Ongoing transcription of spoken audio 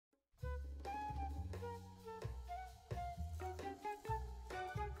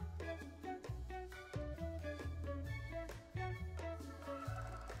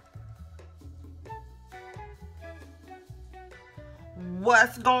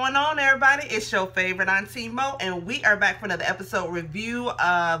What's going on, everybody? It's your favorite Auntie Mo, and we are back for another episode review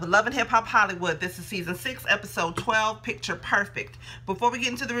of Love and Hip Hop Hollywood. This is season 6, episode 12, Picture Perfect. Before we get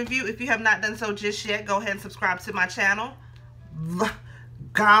into the review, if you have not done so just yet, go ahead and subscribe to my channel.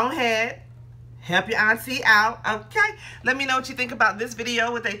 Go ahead, help your auntie out, okay? Let me know what you think about this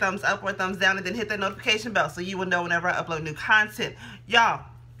video with a thumbs up or a thumbs down, and then hit that notification bell so you will know whenever I upload new content. Y'all,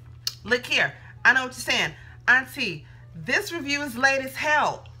 look here. I know what you're saying. Auntie, this review is late as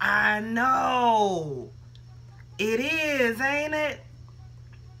hell. I know. It is, ain't it?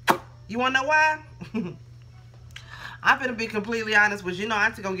 You wanna know why? I'm gonna be completely honest with you.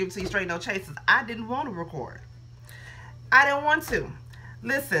 Auntie gonna give it to you straight, no chases. I didn't want to record. I didn't want to.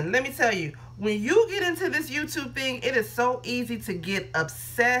 Listen, let me tell you, when you get into this YouTube thing, it is so easy to get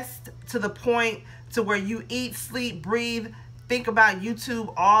obsessed to the point to where you eat, sleep, breathe, think about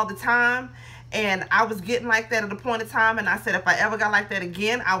YouTube all the time. And I was getting like that at a point in time, and I said if I ever got like that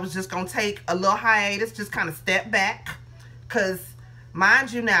again, I was just going to take a little hiatus, just kind of step back. Because,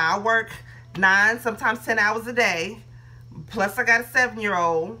 mind you now, I work 9, sometimes 10 hours a day. Plus I got a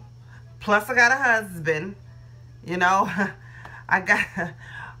 7-year-old. Plus I got a husband. You know, I got...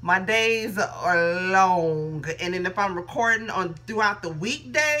 my days are long. And then if I'm recording on throughout the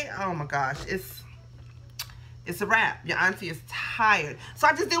weekday, oh my gosh, it's a wrap. Your auntie is tired. So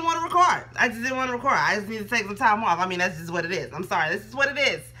I just didn't want to record. I just need to take some time off. I mean, that's just what it is. I'm sorry. This is what it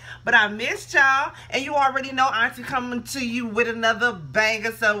is. But I missed y'all. And you already know auntie coming to you with another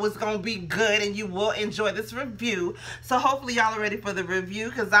banger. So it's going to be good. And you will enjoy this review. So hopefully y'all are ready for the review.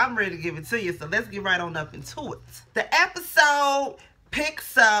 Because I'm ready to give it to you. So let's get right on up into it. The episode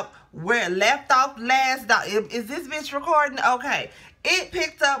picks up where it left off last. Is this bitch recording? Okay. It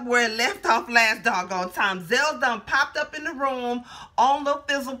picked up where it left off last doggone time. Zell done popped up in the room on Lil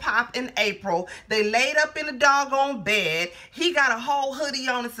Fizzle Pop in April. They laid up in the doggone bed. He got a whole hoodie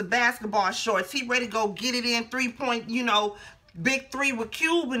on and some basketball shorts. He ready to go get it in 3-point, you know, big 3 with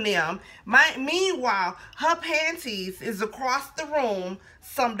Cube in them. Meanwhile, her panties is across the room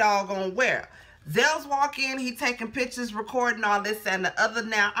some doggone where. Zell's walk in, he taking pictures, recording all this and the other.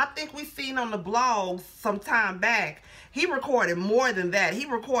 Now, I think we seen on the blogs some time back, he recorded more than that. He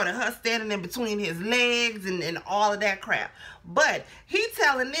recorded her standing in between his legs and all of that crap. But he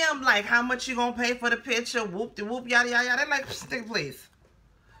telling them, like, how much you gonna pay for the picture, whoop-de-whoop, yada-yada. They're like, stick, please.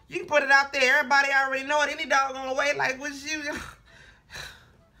 You can put it out there. Everybody already know it. Any doggone way, like, what you...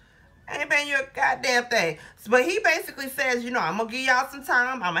 ain't paying you a goddamn thing. But he basically says, you know, I'm gonna give y'all some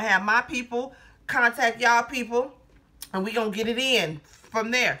time. I'm gonna have my people contact y'all people, and we gonna get it in from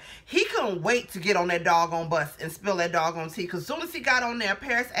there. He couldn't wait to get on that doggone bus and spill that doggone tea, because as soon as he got on there,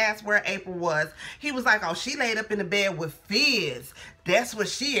 Paris asked where April was. He was like, oh, she laid up in the bed with Fizz. That's what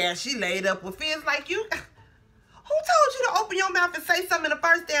she at. She laid up with Fizz. Like, you... who told you to open your mouth and say something in the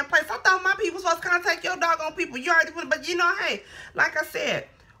first damn place? I thought my people was supposed to contact your doggone people. You already put it, but you know, hey, like I said,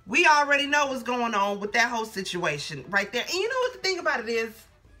 we already know what's going on with that whole situation right there. And you know what the thing about it is?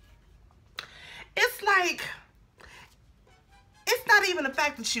 It's like, it's not even the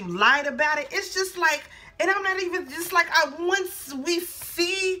fact that you lied about it. It's just like, and I'm not even just like, once we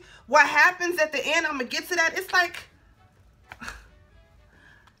see what happens at the end, I'm going to get to that. It's like,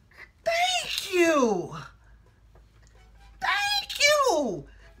 thank you. Thank you.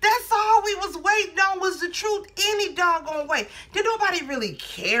 That's all we was waiting on was the truth any doggone way. Did nobody really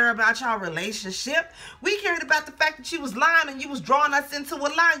care about y'all relationship? We cared about the fact that you was lying and you was drawing us into a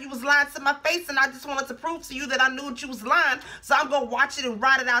lie. You was lying to my face, and I just wanted to prove to you that I knew that you was lying. So I'm going to watch it and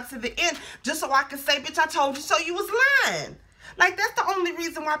ride it out to the end just so I can say, bitch, I told you so. You was lying. Like, that's the only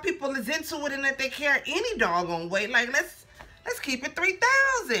reason why people is into it and that they care any doggone way. Like, let's keep it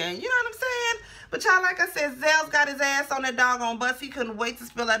 3,000. You know what I'm saying? But y'all, like I said, Zell's got his ass on that doggone bus. He couldn't wait to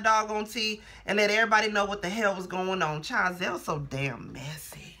spill that doggone tea and let everybody know what the hell was going on. Child, Zell's so damn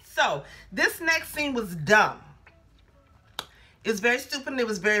messy. So, this next scene was dumb. It was very stupid and it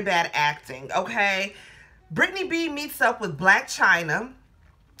was very bad acting, okay? Brittany B meets up with Black China.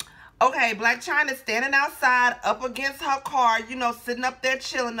 Okay, Black China standing outside up against her car, you know, sitting up there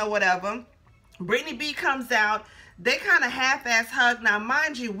chilling or whatever. Brittany B comes out. They kind of half-ass hug. Now,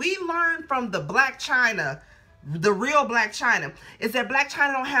 mind you, we learned from the Black China, the real Black China, is that Black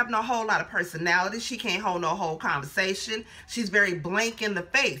China don't have no whole lot of personality. She can't hold no whole conversation. She's very blank in the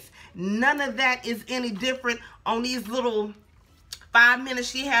face. None of that is any different on these little 5 minutes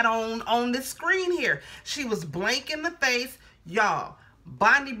she had on this screen here. She was blank in the face. Y'all,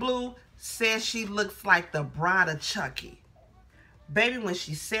 Bonnie Blue says she looks like the bride of Chucky. Baby, when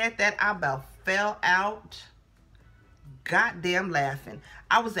she said that, I about fell out goddamn laughing.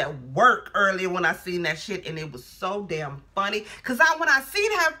 I was at work earlier when I seen that shit, and it was so damn funny. Because when I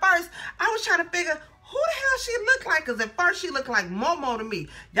seen her first, I was trying to figure who the hell she looked like. Because at first she looked like Momo to me.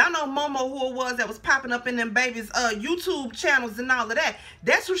 Y'all know Momo, who it was that was popping up in them babies' YouTube channels and all of that.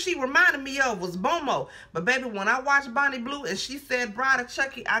 That's who she reminded me of, was Momo. But baby, when I watched Bonnie Blue and she said Bride of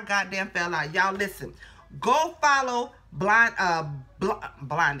Chucky, I goddamn fell out. Y'all listen. Go follow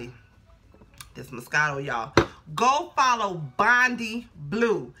Blondie. This Moscato, y'all. Go follow Bonnie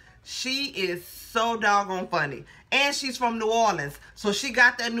Blue. She is so doggone funny. And she's from New Orleans. So she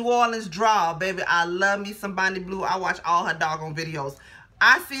got that New Orleans draw, baby. I love me some Bonnie Blue. I watch all her doggone videos.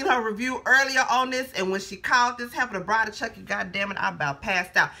 I seen her review earlier on this, and when she called this happened to Bride of Chucky, goddamn it, I about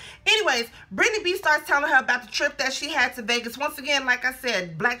passed out. Anyways, Brittany B starts telling her about the trip that she had to Vegas. Once again, like I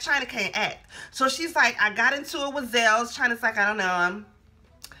said, Black China can't act. So she's like, I got into it with Zell's. China's like, I don't know him.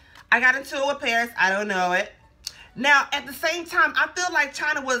 I got into it with Paris. I don't know it. Now, at the same time, I feel like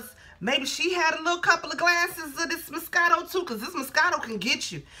China was, maybe she had a little couple of glasses of this Moscato too, because this Moscato can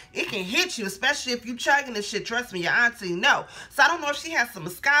get you. It can hit you, especially if you chugging this shit. Trust me, your auntie know. So I don't know if she had some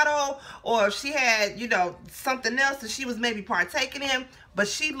Moscato or if she had, you know, something else that she was maybe partaking in, but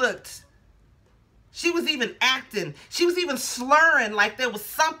she looked, she was even acting, she was even slurring like there was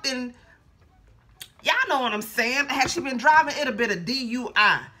something, y'all know what I'm saying. Had she been driving, it'd have been a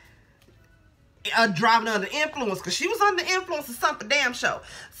DUI. Driving under influence, because she was under influence of something damn show.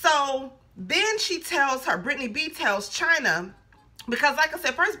 So then she tells her, Brittany B tells China, because like I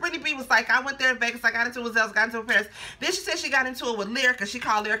said, first Brittany B was like, I went there in Vegas, I got into it with Zell's, got into it with Paris. Then she said she got into it with Lyrica. She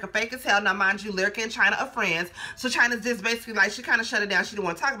called Lyrica fake as hell. Now mind you, Lyrica and China are friends. So China's just basically like, she kind of shut it down. She didn't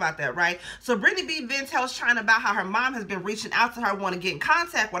want to talk about that, right? So Brittany B then tells China about how her mom has been reaching out to her, want to get in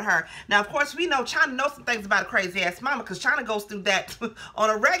contact with her. Now, of course, we know China knows some things about a crazy ass mama, because China goes through that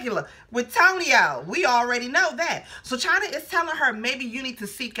on a regular with Tonio. We already know that. So China is telling her, maybe you need to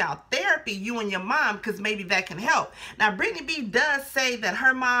seek out therapy, you and your mom, because maybe that can help. Now, Brittany B does say that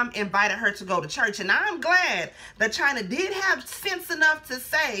her mom invited her to go to church, and I'm glad that China did have sense enough to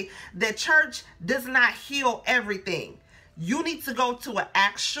say that church does not heal everything. You need to go to an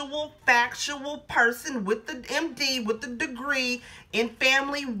actual, factual person with the MD, with the degree in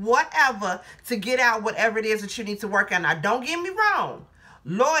family, whatever, to get out whatever it is that you need to work on. Now, don't get me wrong.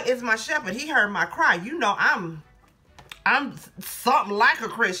 Lord is my shepherd. He heard my cry. You know, I'm something like a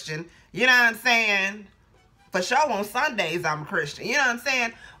Christian. You know what I'm saying? For sure on Sundays, I'm a Christian. You know what I'm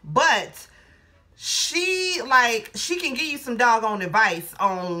saying? But she can give you some doggone advice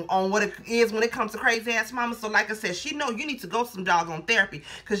on what it is when it comes to crazy ass mama. So like I said, she know you need to go some doggone therapy,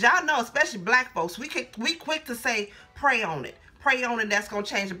 because y'all know, especially black folks, we quick to say pray on it, that's gonna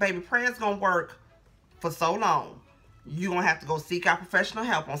change it, baby. Prayer's gonna work for so long. You're gonna have to go seek out professional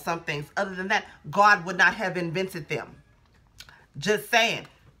help on some things. Other than that, God would not have invented them. Just saying.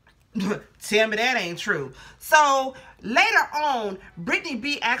 Tell me that ain't true. So later on, Brittany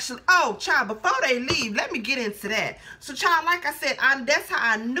B actually, oh child, before they leave, let me get into that. So child, like I said, that's how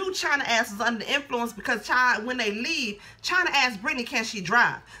I knew China ass was under the influence, because child, when they leave, China asked Brittany, can she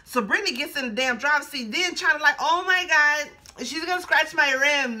drive? So Brittany gets in the damn driver's seat. Then China like, oh my God, she's gonna scratch my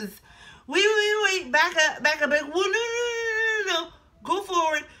rims. Wait, back up, back. No, go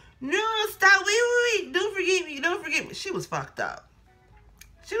forward. No, stop, wait, don't forget me. She was fucked up.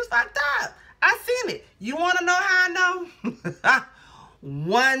 She was fucked up. I seen it. You want to know how I know?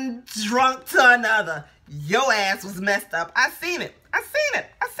 One drunk to another. Your ass was messed up. I seen it.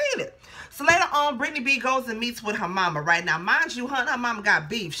 So later on, Brittany B goes and meets with her mama. Right now, mind you, her and her mama got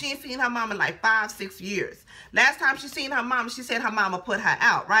beef. She ain't seen her mama in like 5-6 years. Last time she seen her mama, she said her mama put her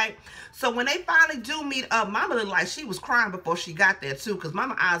out, right? So when they finally do meet up, mama looked like she was crying before she got there too, because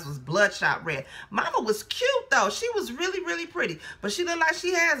mama eyes was bloodshot red. Mama was cute though. She was really, really pretty. But she looked like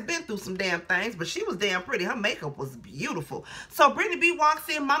she has been through some damn things, but she was damn pretty. Her makeup was beautiful. So Brittany B walks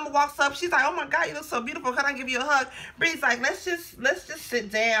in, mama walks up. She's like, oh my God, you look so beautiful. Can I give you a hug? Brittany's like, let's just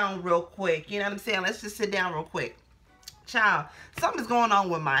sit down real quick. You know what I'm saying? Let's just sit down real quick. Child, something's going on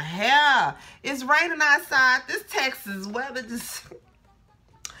with my hair. It's raining outside. This Texas weather just,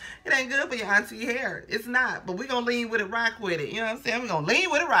 it ain't good for your auntie hair. It's not, but we're going to lean with it, rock with it. You know what I'm saying? We're going to lean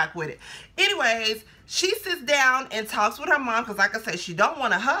with it, rock with it. Anyways, she sits down and talks with her mom, because like I said, she don't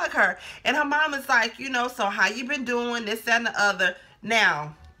want to hug her. And her mom is like, you know, so how you been doing, this, that, and the other.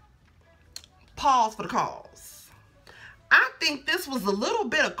 Now, pause for the cause. I think this was a little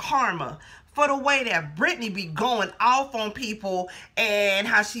bit of karma for the way that Brittany be going off on people, and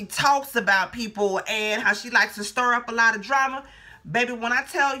how she talks about people, and how she likes to stir up a lot of drama. Baby, when I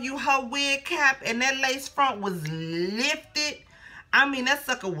tell you her wig cap and that lace front was lifted, I mean, that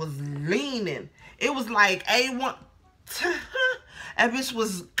sucker was leaning. It was like A1, That bitch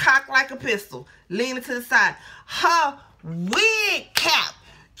was cocked like a pistol, leaning to the side. Her wig cap,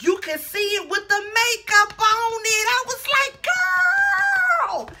 you can see it with the makeup on it. I was like,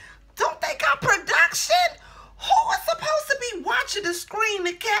 girl, don't they got production? Who is supposed to be watching the screen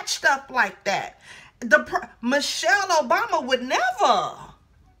to catch stuff like that? Michelle Obama would never.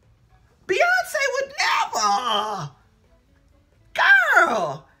 Beyonce would never.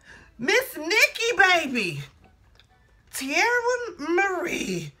 Girl, Miss Nikki, baby. Tierra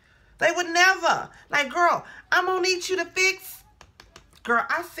Marie. They would never. Like, girl, I'm gonna need you to fix. Girl,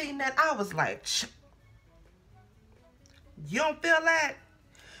 I seen that. I was like, you don't feel that?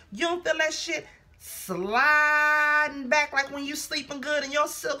 You don't feel that shit sliding back like when you sleeping good and your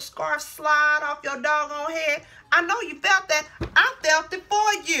silk scarf slide off your doggone head? I know you felt that. I felt it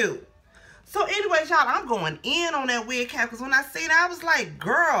for you. So anyways, y'all, I'm going in on that wig cap because when I seen it, I was like,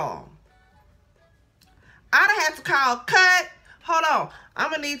 girl, I'd have had to call cut. Hold on. I'm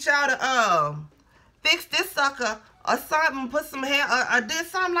going to need y'all to fix this sucker or something, put some hair or did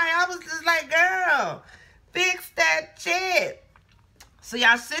something. Like, I was just like, girl, fix that shit. So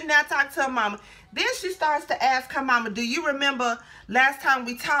y'all sitting there talking to her mama. Then she starts to ask her mama, do you remember last time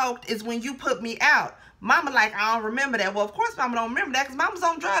we talked is when you put me out? Mama like, I don't remember that. Well, of course mama don't remember that because mama's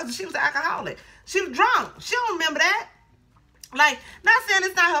on drugs and she was an alcoholic. She was drunk. She don't remember that. Like, not saying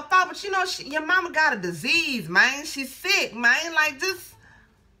it's not her fault, but you know, your mama got a disease, man. She's sick, man. Like, just,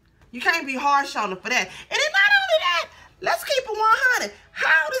 you can't be harsh on her for that. And then not only that, let's keep it 100.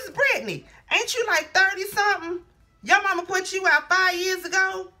 How old is Brittany? Ain't you like 30-something? Your mama put you out 5 years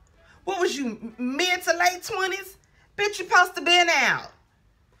ago? What was you, mid to late 20s? Bitch, you supposed to been out.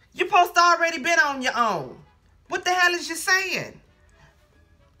 You supposed to already been on your own. What the hell is you saying?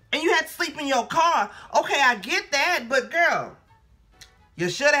 And you had to sleep in your car. Okay, I get that, but girl, you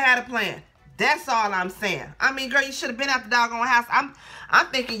should have had a plan. That's all I'm saying. I mean, girl, you should have been at the doggone house. I'm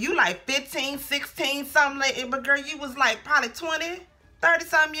thinking you like 15, 16, something like it, but girl, you was like probably 20,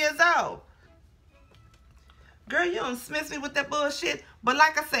 30-something years old. Girl, you don't dismiss me with that bullshit. But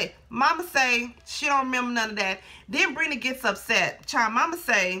like I say, mama say she don't remember none of that. Then Brittany gets upset. Child, mama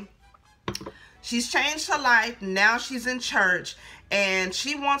say she's changed her life. Now she's in church. And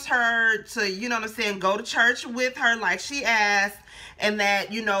she wants her to, you know what I'm saying, go to church with her like she asked. And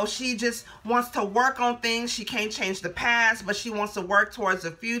that, you know, she just wants to work on things. She can't change the past, but she wants to work towards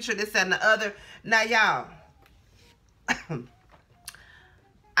the future, this, that, and the other. Now, y'all,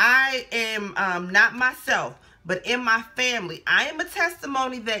 I am not myself, but in my family, I am a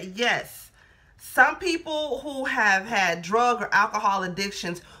testimony that, yes, some people who have had drug or alcohol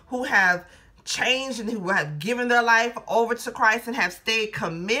addictions, who have changed and who have given their life over to Christ and have stayed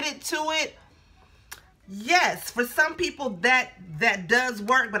committed to it, yes, for some people that does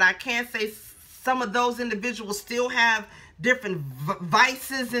work, but I can't say some of those individuals still have different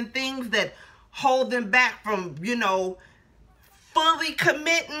vices and things that hold them back from, you know, fully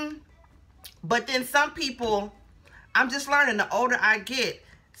committing. But then some people, I'm just learning, the older I get,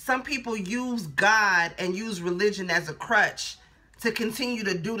 some people use God and use religion as a crutch to continue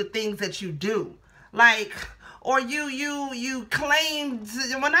to do the things that you do. Like, or you claim,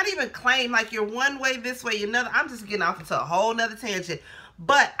 well, not even claim, like you're one way, this way, another. I'm just getting off into a whole nother tangent.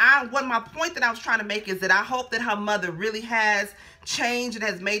 But my point that I was trying to make is that I hope that her mother really has changed and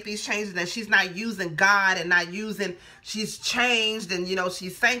has made these changes, and she's not using God and not using, she's changed and, you know,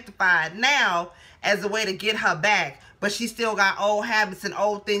 she's sanctified now as a way to get her back. But she still got old habits and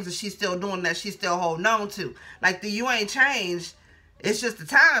old things that she's still doing that she's still holding on to. Like, you ain't changed. It's just the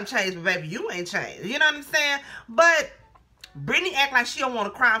time changed, but baby, you ain't changed. You know what I'm saying? But Brittany act like she don't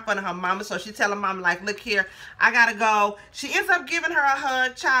want to cry in front of her mama, so she tell her mama, like, look here, I gotta go. She ends up giving her a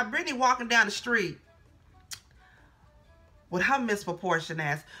hug. Child, Brittany walking down the street with her misproportioned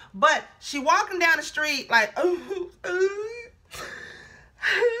ass. But she walking down the street like,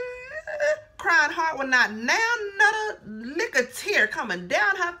 crying hard with not now another lick of tear coming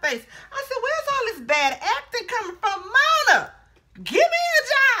down her face. I said, where's all this bad acting coming from, Mona? Give me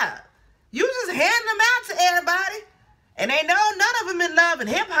a job. You just handing them out to everybody. And they know none of them in love and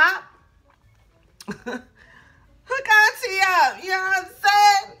hip-hop. Hook auntie up. You know what I'm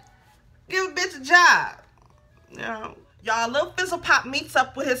saying? Give a bitch a job. You know. Y'all, Lil Fizzle Pop meets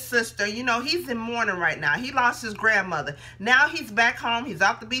up with his sister. You know, he's in mourning right now. He lost his grandmother. Now he's back home. He's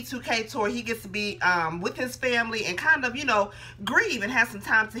off the B2K tour. He gets to be with his family and kind of, you know, grieve and have some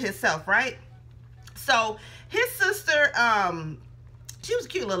time to himself, right? So his sister, she was a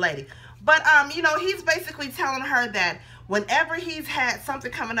cute little lady. But, you know, he's basically telling her that whenever he's had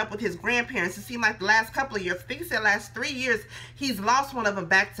something coming up with his grandparents, it seemed like the last couple of years, I think he said last 3 years, he's lost one of them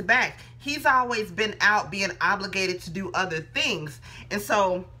back to back. He's always been out being obligated to do other things. And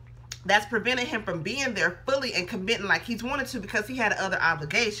so that's prevented him from being there fully and committing like he's wanted to because he had other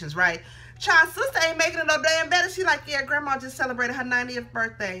obligations, right? Child's sister ain't making it no damn better. She like, yeah, grandma just celebrated her 90th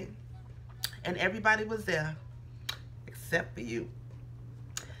birthday. And everybody was there. Except for you.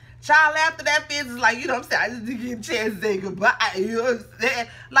 Child, after that, Fizz is like, you know what I'm saying? I just didn't get a chance to say goodbye. You know what I'm saying?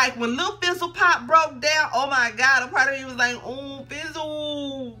 Like, when Lil Fizzle Pop broke down, oh my God, a part of me was like, oh,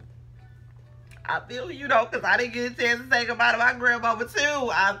 Fizzle. I feel, you know, because I didn't get a chance to say goodbye to my grandmama, too.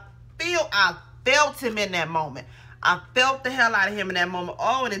 I felt him in that moment. I felt the hell out of him in that moment.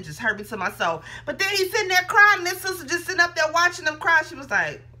 Oh, and it just hurt me to my soul. But then he's sitting there crying, and his sister just sitting up there watching him cry. She was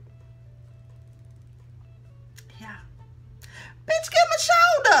like, yeah. Bitch, give him a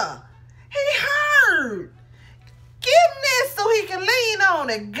shoulder. He hurt. Give him this so he can lean on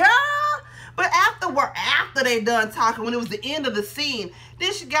it, girl. But after they done talking, when it was the end of the scene,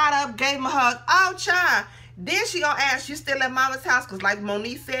 then she got up, gave him a hug. Oh, child. Then she gonna ask, you still at mama's house? Because like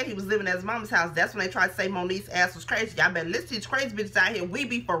Monique said, he was living at his mama's house. That's when they tried to say Monique's ass was crazy. Y'all better listen to these crazy bitches out here. We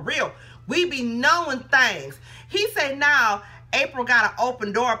be for real. We be knowing things. He said now, April got an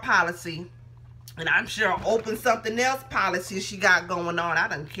open door policy. And I'm sure open something else policy she got going on. I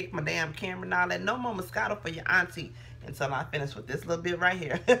done kicked my damn camera and all that. No more Moscato for your auntie until I finish with this little bit right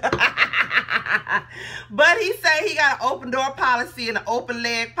here. But he said he got an open door policy and an open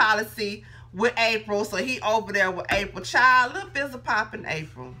leg policy with April. So he over there with April. Child, Lil Fizzle popping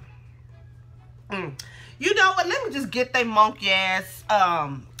April. You know what? Let me just get they monkey ass.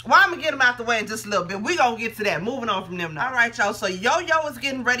 Well, I'm going to get them out the way in just a little bit. We're going to get to that. Moving on from them now. All right, y'all. So, Yo-Yo is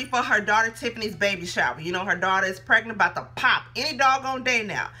getting ready for her daughter Tiffany's baby shower. You know, her daughter is pregnant, about to pop any doggone day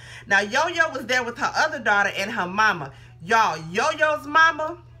now. Now, Yo-Yo was there with her other daughter and her mama. Y'all, Yo-Yo's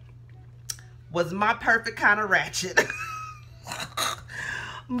mama was my perfect kind of ratchet.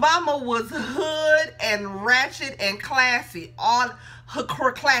 Mama was hood and ratchet and classy. All her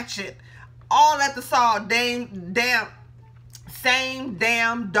clatchet. All at the same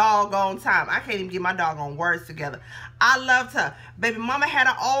damn doggone time. I can't even get my doggone words together. I loved her. Baby mama had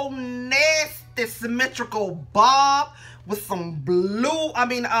an old nasty symmetrical bob with some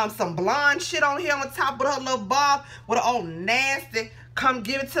some blonde shit on here on the top with her little bob with an old nasty come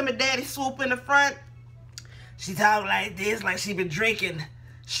give it to me daddy swoop in the front. She talk like this, like she been drinking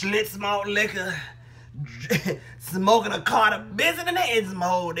Schlitz malt liquor, smoking a Carter Benson and it's my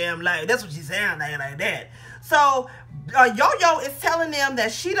whole damn life. That's what she sound like that. So Yo-Yo is telling them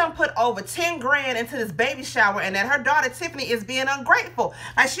that she done put over 10 grand into this baby shower and that her daughter Tiffany is being ungrateful.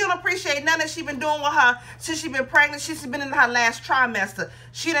 Like she don't appreciate nothing that she been doing with her since she been pregnant. She's been in her last trimester.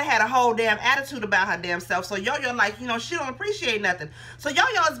 She done had a whole damn attitude about her damn self. So Yo-Yo like, you know, she don't appreciate nothing. So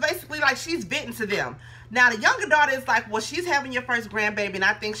Yo-Yo is basically like she's venting to them. Now the younger daughter is like, well, she's having your first grandbaby and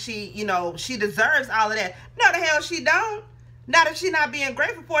I think she, you know, she deserves all of that. No, the hell she don't. Now that she not being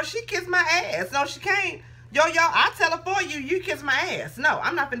grateful for it, she kiss my ass. No, she can't. Yo-Yo, I'll tell her for you. You kiss my ass. No,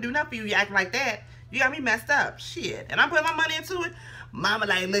 I'm not gonna do nothing for you. You acting like that. You got me messed up. Shit. And I'm putting my money into it. Mama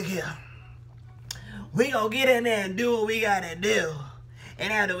like, look here. We gonna get in there and do what we gotta do.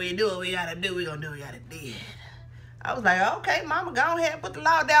 And after we do what we gotta do, we gonna do what we gotta do. I was like, okay, mama, go ahead and put the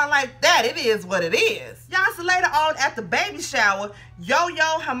law down like that. It is what it is. Y'all, so later on at the baby shower,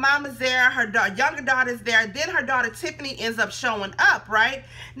 Yo-Yo, her mama's there, her younger daughter's there, then her daughter Tiffany ends up showing up, right?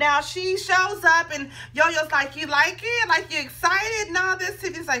 Now, she shows up and Yo-Yo's like, you like it? Like, you excited and all this?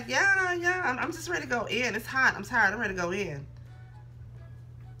 Tiffany's like, yeah, I'm just ready to go in. It's hot. I'm tired. I'm ready to go in.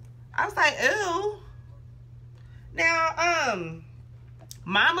 I was like, ew. Now,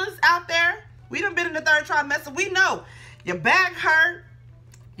 mamas out there, we done been in the third trimester. We know your back hurt,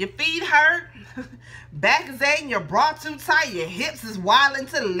 your feet hurt, back is aching, your bra too tight, your hips is wilding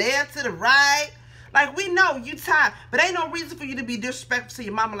to the left, to the right. Like, we know you tired, but ain't no reason for you to be disrespectful to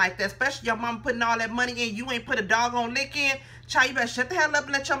your mama like that, especially your mama putting all that money in. You ain't put a doggone lick in. Child, you better shut the hell up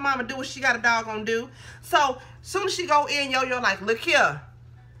and let your mama do what she got a doggone do. So, soon as she go in, Yo-Yo like, look here.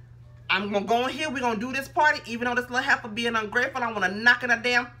 I'm going to go in here. We're going to do this party. Even though this little heifer being ungrateful, I want to knock in her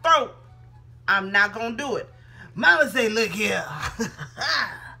damn throat. I'm not going to do it. Mama say, look here.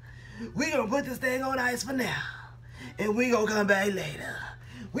 We going to put this thing on ice for now. And we going to come back later.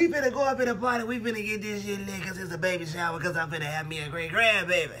 We finna go up in the party. We finna get this shit lit because it's a baby shower because I'm finna have me a great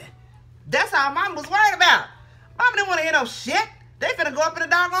grandbaby. That's all Mama was worried about. Mama didn't want to hear no shit. They finna go up in the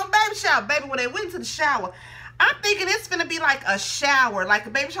doggone baby shower. Baby, when they went into the shower, I'm thinking it's gonna be like a shower, like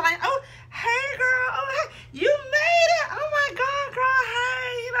a baby shower, like, oh, hey girl, oh, hey, you made it. Oh my God, girl,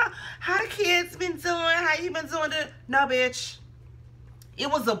 hey, you know, how the kids been doing? How you been doing? No, bitch.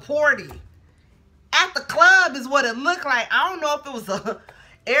 It was a party. At the club is what it looked like. I don't know if it was a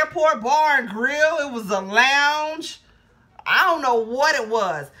airport bar and grill. It was a lounge. I don't know what it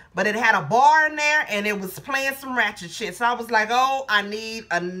was, but it had a bar in there and it was playing some ratchet shit. So I was like, oh, I need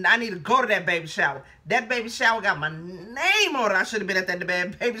to go to that baby shower. That baby shower got my name on it. I should have been at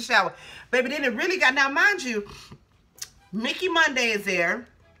that baby shower. Baby, then it really got, now mind you, Mickey Monday is there.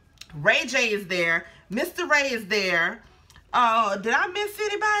 Ray J is there. Mr. Ray is there. Did I miss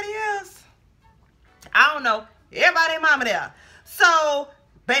anybody else? I don't know. Everybody and mama there. So,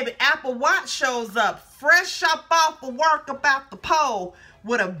 baby, Apple Watch shows up, fresh up off of work about the pole,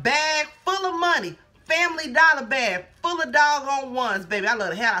 with a bag full of money. Family Dollar bag full of doggone ones, baby. I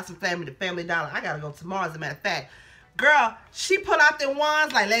love the hell out of some Family Dollar. I gotta go tomorrow, as a matter of fact. Girl, she pull out them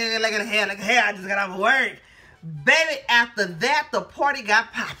ones like, look at the hair, I just got off of work. Baby, after that, the party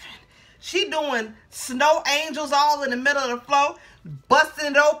got popping. She doing snow angels all in the middle of the floor, busting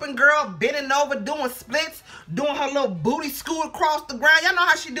it open, girl, bending over, doing splits, doing her little booty scoot across the ground. Y'all know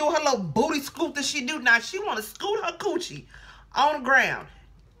how she do her little booty scoot that she do. Now, she want to scoot her coochie on the ground.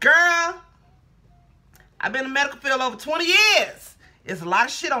 Girl, I've been in the medical field over 20 years. There's a lot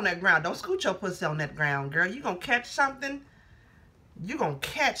of shit on that ground. Don't scoot your pussy on that ground, girl. You gonna catch something. You gonna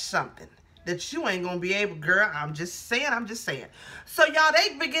catch something that you ain't gonna be able, girl. I'm just saying. So, y'all,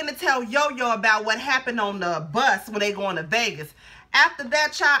 they begin to tell Yo-Yo about what happened on the bus when they going to Vegas. After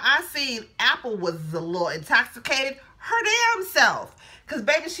that, child, I seen Apple was a little intoxicated her damn self. Because,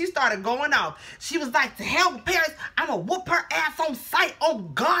 baby, she started going off. She was like, to hell with Paris, I'm going to whoop her ass on sight. Oh,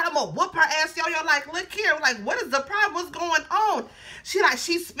 God, I'm going to whoop her ass. Yo-Yo like, look here. I'm like, what is the problem? What's going on? She like,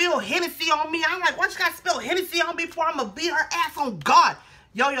 she spilled Hennessy on me. I'm like, what, you got to spill Hennessy on me before I'm going to beat her ass on God?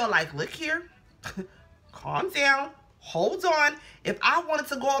 Yo-Yo like, look here. Calm down. Hold on. If I wanted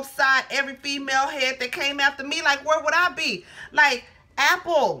to go upside every female head that came after me, like, where would I be? Like,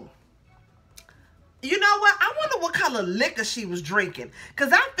 Apple, you know what? I wonder what color liquor she was drinking.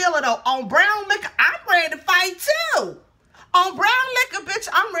 Because I feel it on brown liquor, I'm ready to fight too. On brown liquor, bitch,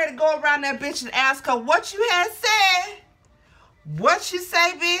 I'm ready to go around that bitch and ask her what you had said. What you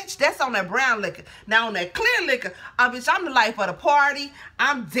say, bitch? That's on that brown liquor. Now, on that clear liquor, bitch, I'm the life of the party.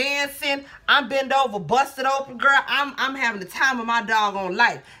 I'm dancing. I'm bent over, busted open, girl. I'm having the time of my doggone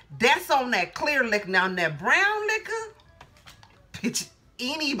life. That's on that clear liquor. Now, on that brown liquor, bitch,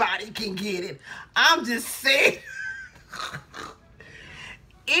 anybody can get it. I'm just saying.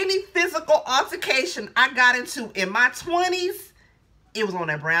 Any physical altercation I got into in my 20s, it was on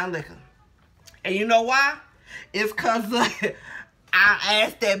that brown liquor. And you know why? It's because I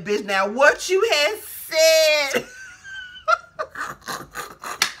asked that bitch, now what you had said.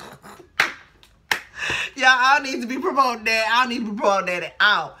 Y'all, I don't need to be promoting that. I don't need to be promoting that at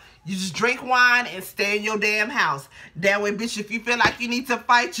all. You just drink wine and stay in your damn house. That way, bitch, if you feel like you need to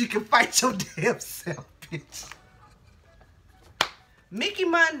fight, you can fight your damn self, bitch. Mickey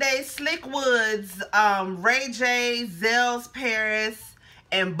Monday, Slick Woods, Ray J, Zell's Paris,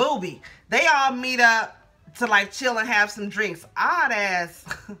 and Booby. They all meet up to like chill and have some drinks. Odd ass.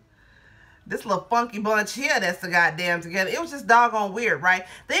 This little funky bunch here that's the goddamn together. It was just doggone weird, right?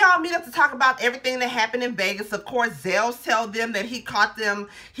 They all meet up to talk about everything that happened in Vegas. Of course, Zell's tell them that he caught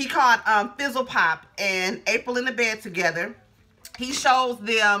Fizzle Pop and April in the bed together. He shows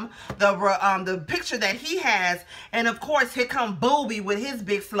them the picture that he has, and of course, here come Booby with his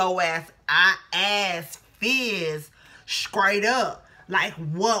big slow ass. I asked Fizz straight up, like,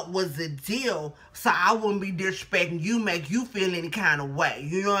 what was the deal? So I wouldn't be disrespecting you, make you feel any kind of way.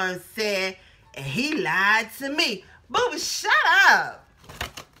 You know what I'm saying? And he lied to me. Booby, shut up.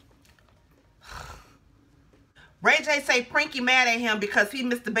 Ray J say Prinky mad at him because he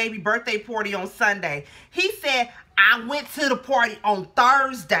missed the baby birthday party on Sunday. He said, I went to the party on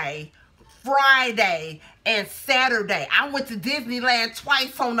Thursday, Friday, and Saturday. I went to Disneyland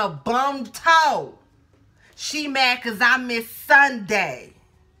twice on a bum toe. She mad because I missed Sunday.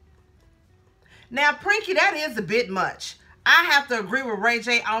 Now, Prinky, that is a bit much. I have to agree with Ray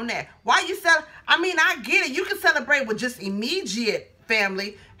J on that. Why you I mean, I get it. You can celebrate with just immediate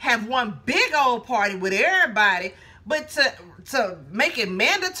family, have one big old party with everybody, but to make it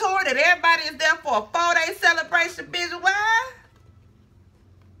mandatory that everybody is there for a 4-day celebration, bitch, why?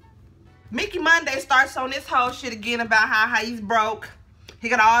 Mickey Monday starts on this whole shit again about how he's broke. He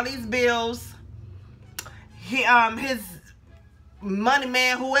got all these bills. His money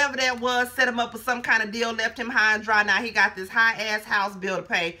man, whoever that was, set him up with some kind of deal, left him high and dry. Now he got this high ass house bill to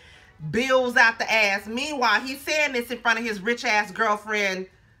pay. bills out the ass. Meanwhile, he's saying this in front of his rich-ass girlfriend,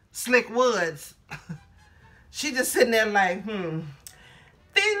 Slick Woods. She just sitting there like, Fenty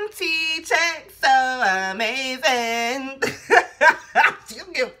check so amazing. She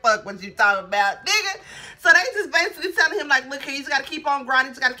don't give a fuck what you talking about, nigga. So they just basically telling him, like, look here, you just got to keep on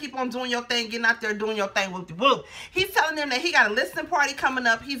grinding. You just got to keep on doing your thing, getting out there, doing your thing. Whoop, whoop. He's telling them that he got a listening party coming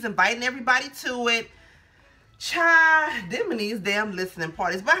up. He's inviting everybody to it. Child, them and these damn listening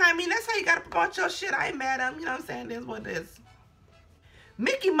parties. But I mean, that's how you got to promote your shit. I ain't mad at him. You know what I'm saying? This is what it is.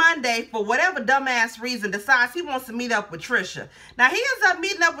 Mickey Monday, for whatever dumbass reason, decides he wants to meet up with Trisha. Now, he ends up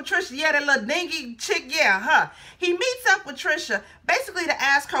meeting up with Trisha. Yeah, that little dingy chick, yeah, huh? He meets up with Trisha basically to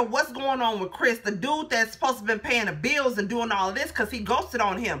ask her what's going on with Chris, the dude that's supposed to have been paying the bills and doing all of this because he ghosted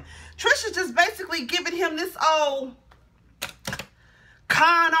on him. Trisha just basically giving him this old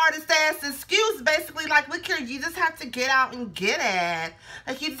con artist ass excuse, basically like, look here, you just have to get out and get it.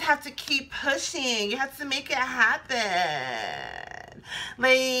 Like, you just have to keep pushing. You have to make it happen.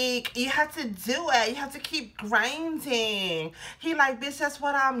 Like, you have to do it. You have to keep grinding. He like, bitch, that's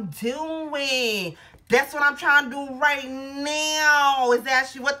what I'm doing. That's what I'm trying to do right now. Is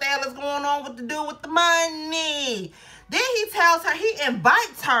actually what the hell is going on with the dude with the money. Then he tells her, he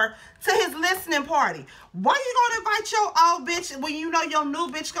invites her to his listening party. Why you gonna invite your old bitch when you know your new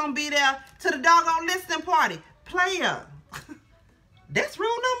bitch gonna be there to the doggone listening party? Player. That's rule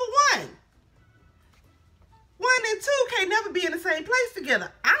number 1. 1 and 2 can't never be in the same place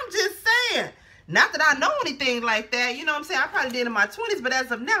together. I'm just saying. Not that I know anything like that. You know what I'm saying? I probably did in my 20s, but as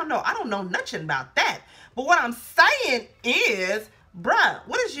of now, no, I don't know nothing about that. But what I'm saying is, bruh,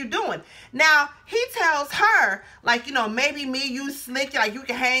 what is you doing? Now, he tells her, like, you know, maybe me, you, Slick, like, you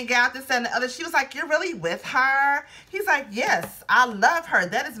can hang out, this and the other. She was like, you're really with her? He's like, yes, I love her.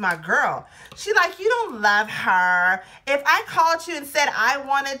 That is my girl. She like, you don't love her. If I called you and said I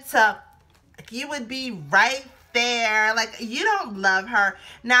wanted to, you would be right there. Like, you don't love her.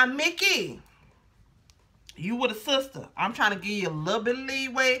 Now, Mickey, you with a sister. I'm trying to give you a little bit of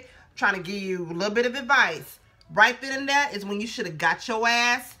leeway. I'm trying to give you a little bit of advice. Right then and there is when you should have got your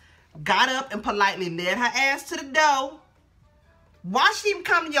ass, got up and politely led her ass to the door. Why she even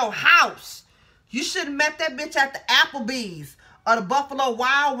come to your house? You should have met that bitch at the Applebee's or the Buffalo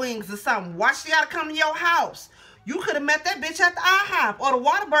Wild Wings or something. Why she gotta come to your house? You could have met that bitch at the IHOP or the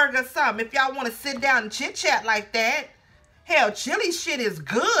Whataburger or something if y'all want to sit down and chit-chat like that. Hell, Chili shit is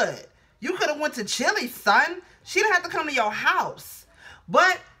good. You could have went to Chili, son. She didn't have to come to your house.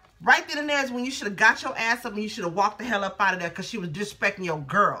 But right then and there is when you should have got your ass up and you should have walked the hell up out of there because she was disrespecting your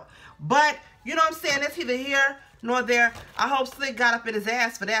girl. But, you know what I'm saying? That's neither here nor there. I hope Slick got up in his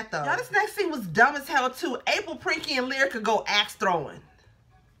ass for that, though. Y'all, this next scene was dumb as hell, too. April, Prinky, and Lyrica go axe throwing.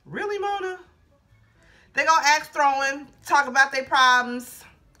 Really, Mona? They go axe throwing, talk about their problems.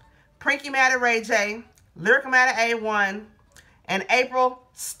 Prinky mad at Ray J. Lyrica mad at A1. And April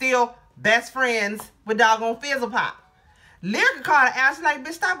still best friends with doggone Fizzle Pop. Lyrica called her out. She's like,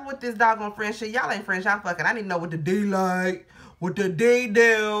 bitch, stop it with this doggone friendship. Y'all ain't friends. Y'all fucking. I need to know what the D like. What the D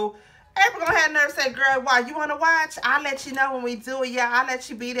do. April gonna have nerve say, girl, why? You wanna watch? I'll let you know when we do it. Yeah, I'll let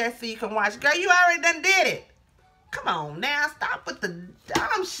you be there so you can watch. Girl, you already done did it. Come on now. Stop with the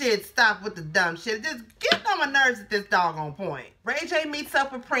dumb shit. Stop with the dumb shit. Just get on my nerves at this doggone point. Ray J meets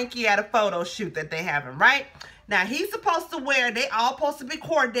up with Prinky at a photo shoot that they having, right? Now, he's supposed to wear, they all supposed to be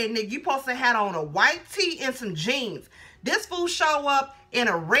coordinated, nigga. You supposed to have on a white tee and some jeans. This fool show up in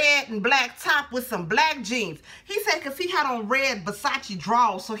a red and black top with some black jeans. He said because he had on red Versace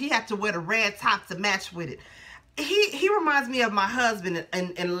drawers, so he had to wear the red top to match with it. He reminds me of my husband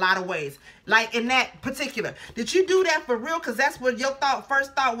in a lot of ways. Like in that particular. Did you do that for real? Because that's what your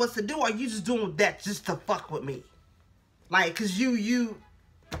first thought was to do. Or you just doing that just to fuck with me? Like, because you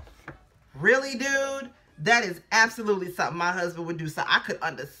really, dude? That is absolutely something my husband would do. So I could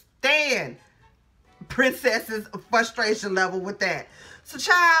understand Princess's frustration level with that. So,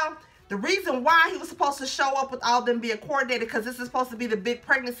 child, the reason why he was supposed to show up with all them being coordinated, because this is supposed to be the big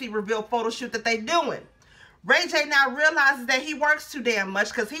pregnancy reveal photo shoot that they doing. Ray J now realizes that he works too damn much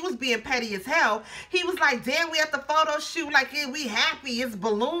because he was being petty as hell. He was like, damn, we at the photo shoot, like, yeah, we happy. It's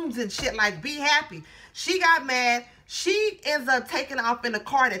balloons and shit, like, be happy. She got mad. She ends up taking off in the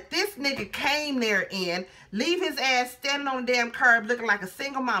car that this nigga came there in, leave his ass standing on the damn curb looking like a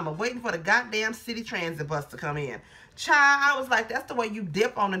single mama, waiting for the goddamn city transit bus to come in. Child, I was like, that's the way you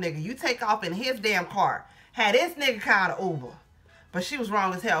dip on a nigga. You take off in his damn car. Had this nigga called an Uber. But she was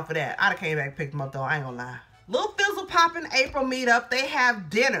wrong as hell for that. I'd have came back and picked him up, though. I ain't gonna lie. Lil Fizzle Pop and April meet up. They have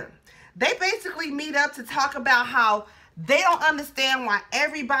dinner. They basically meet up to talk about how they don't understand why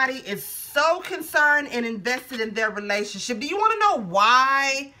everybody is so concerned and invested in their relationship. Do you want to know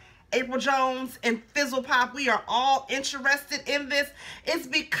why April Jones and Fizzle Pop, we are all interested in this. It's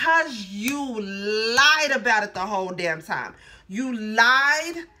because you lied about it the whole damn time. You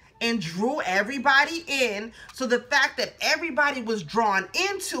lied and drew everybody in. So the fact that everybody was drawn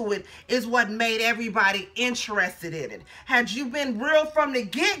into it is what made everybody interested in it. Had you been real from the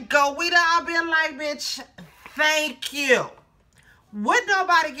get-go, we'd all been like, bitch, thank you. Would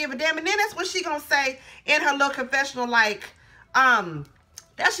nobody give a damn? And then that's what she gonna say in her little confessional, like,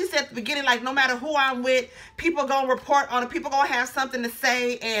 that she said at the beginning, like, no matter who I'm with, people gonna report on it, people gonna have something to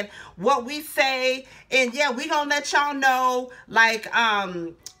say, and what we say, and yeah, we gonna let y'all know, like,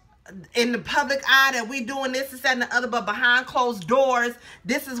 in the public eye that we doing this, this, that, and the other, but behind closed doors,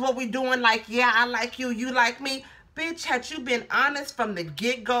 this is what we doing, like, yeah, I like you, you like me. Bitch, had you been honest from the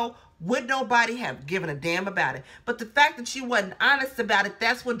get-go, would nobody have given a damn about it? But the fact that you wasn't honest about it,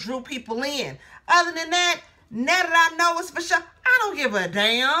 that's what drew people in. Other than that, now that I know it's for sure, I don't give a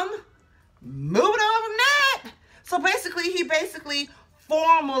damn. Moving on from that. So basically, he basically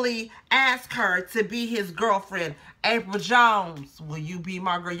formally asked her to be his girlfriend. April Jones, will you be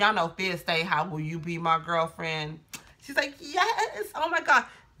my girl? Y'all know Fizz say, how will you be my girlfriend? She's like, yes. Oh my God.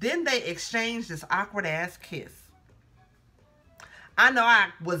 Then they exchanged this awkward ass kiss. I know I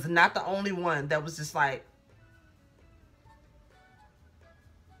was not the only one that was just like,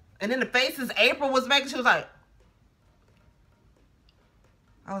 and then the faces April was making, she was like,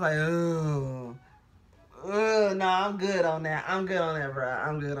 I was like, oh, no, I'm good on that. I'm good on that, bro.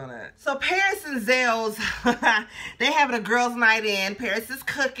 I'm good on that. So Paris and Zell's, they having a girls' night in. Paris is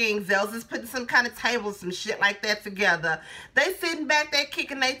cooking. Zell's is putting some kind of table, some shit like that together. They sitting back there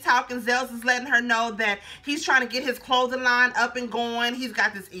kicking, they talking. Zell's is letting her know that he's trying to get his clothing line up and going. He's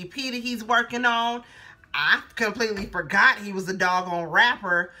got this EP that he's working on. I completely forgot he was a doggone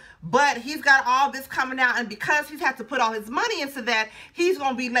rapper. But he's got all this coming out, and because he's had to put all his money into that, he's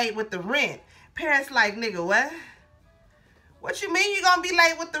going to be late with the rent. Parents like, nigga, what? What you mean you going to be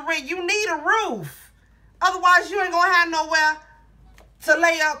late with the rent? You need a roof. Otherwise, you ain't going to have nowhere to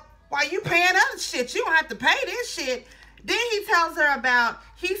lay up while you paying other shit. You don't have to pay this shit. Then he tells her about,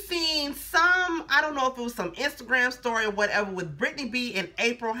 he's seen some, I don't know if it was some Instagram story or whatever, with Brittany B and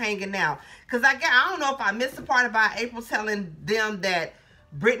April hanging out. Because I don't know if I missed the part about April telling them that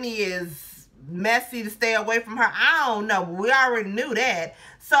Brittany is messy to stay away from her. I don't know, but we already knew that.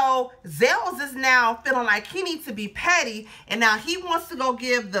 So Zell's is now feeling like he needs to be petty, and now he wants to go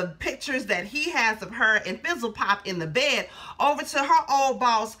give the pictures that he has of her and Fizzle Pop in the bed over to her old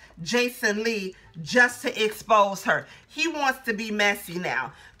boss, Jason Lee, just to expose her. He wants to be messy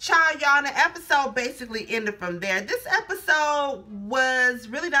now. Child, y'all, the episode basically ended from there. This episode was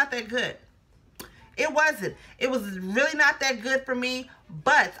really not that good. It wasn't. It was really not that good for me,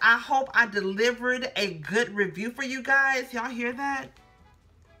 but I hope I delivered a good review for you guys. Y'all hear that?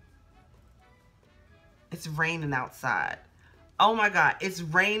 It's raining outside. Oh my God, it's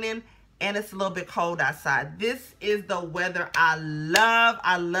raining and it's a little bit cold outside. This is the weather I love.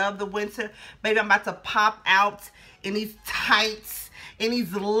 I love the winter. Baby, I'm about to pop out in these tights, in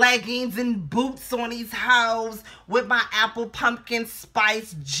these leggings and boots on these hoes with my apple pumpkin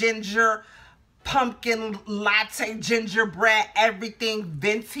spice ginger pumpkin latte gingerbread, everything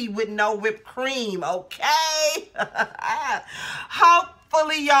venti with no whipped cream, okay?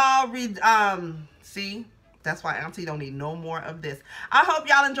 Hopefully y'all see, that's why Auntie don't need no more of this. I hope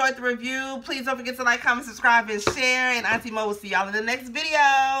y'all enjoyed the review. Please don't forget to like, comment, subscribe, and share, and Auntie Mo will see y'all in the next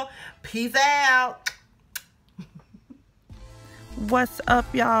video. Peace out. What's up,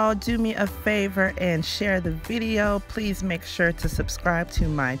 y'all? Do me a favor and share the video. Please make sure to subscribe to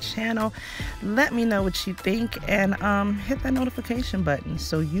my channel. Let me know what you think, and hit that notification button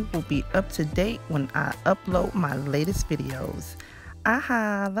so you will be up to date when I upload my latest videos. I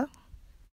holla.